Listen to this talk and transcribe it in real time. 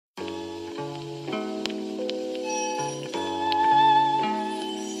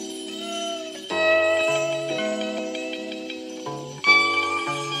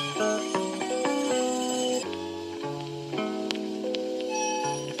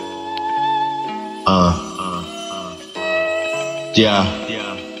Yeah.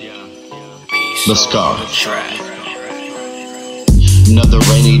 Let's go. Another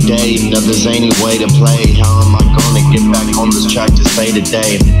rainy day, another zany way to play. How am I gonna get back on this track to say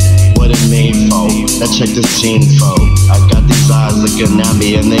today? What it mean for? Let's check this scene for. I got these eyes looking at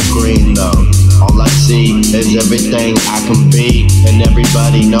me and they green though. All I see is everything I can be, and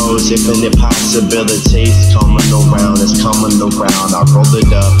everybody knows infinite possibilities coming around. It's coming around. I roll it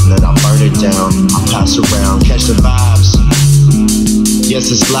up, then I burn it down. I pass around, catch the vibes.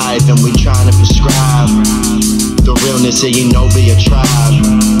 Yes, it's life, and we trying to prescribe the realness, yeah, you know we a tribe.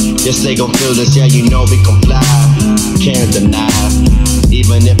 Yes, they gon' feel this, yeah, you know we gon' fly. Can't deny,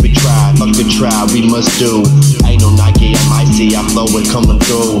 even if we try, fuck the try, we must do. Ain't no Nike, I'm icy, I flow it coming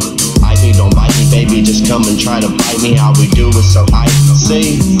through. Ivy, don't bite me, baby, just come and try to bite me. How we do it, so I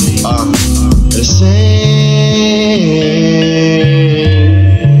see, the same.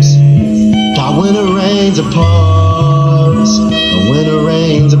 God, when it rains, it pours. And when it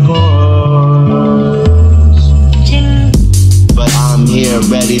rains, it pours. But I'm here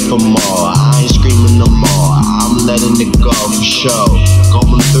ready for more. I ain't screaming no more. I'm letting it go for sure.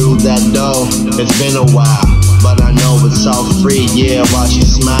 Going through that dough, it's been a while, but I know it's all free, yeah, watch you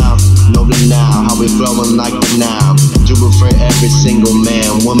smile. Know the now, how we flowing like the now. Do it for every single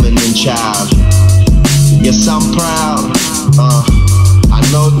man, woman and child. Yes, I'm proud, I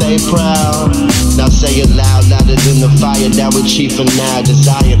know they proud. Now say it loud, louder than the fire that we're chiefing now.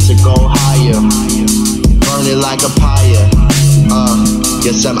 Desire to go higher, burn it like a pyre.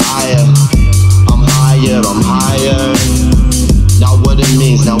 Yes, I'm higher, I'm higher, I'm higher. Now what it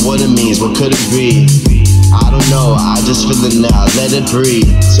means, what could it be? I don't know, I just feel it now, let it breathe.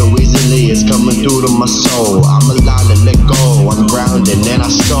 So easily, it's coming through to my soul. I'm alive to let go, I'm grounded and I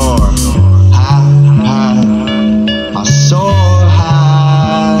soar. High, high, I soar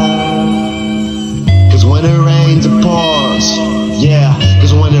high. Cause when it rains, it pours. Yeah,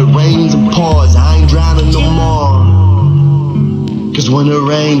 cause when it rains, it pours. I ain't drowning no more. Cause when it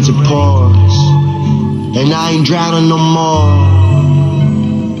rains, it pours. And I ain't drowning no more.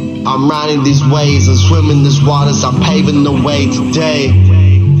 I'm riding these waves, I'm swimming these waters, I'm paving the way today.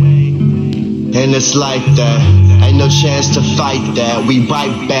 And it's like that, ain't no chance to fight that. We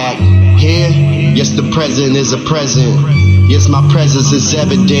right back here, yes the present is a present. Yes my presence is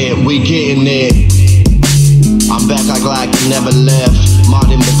evident, we getting it. I'm back like I never left.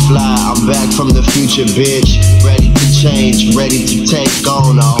 Martin McFly, I'm back from the future, bitch. Ready to change, ready to take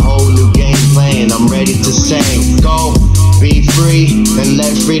on a whole new game plan. I'm ready to sing, go, be free, and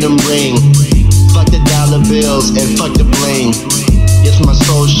let freedom ring. Fuck the dollar bills and fuck the bling. Yes, my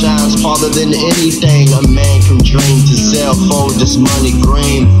soul shines farther than anything a man can dream. To sell for this money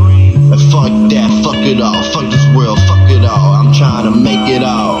green. And fuck that, fuck it all, fuck this world, fuck it all. I'm trying to make it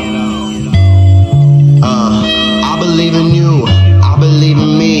all. I believe in you, I believe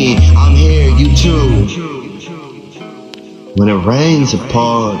in me. I'm here, you too. When it rains, it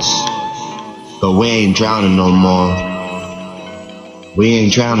pours. But we ain't drowning no more. We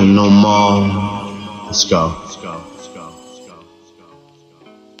ain't drowning no more. Let's go.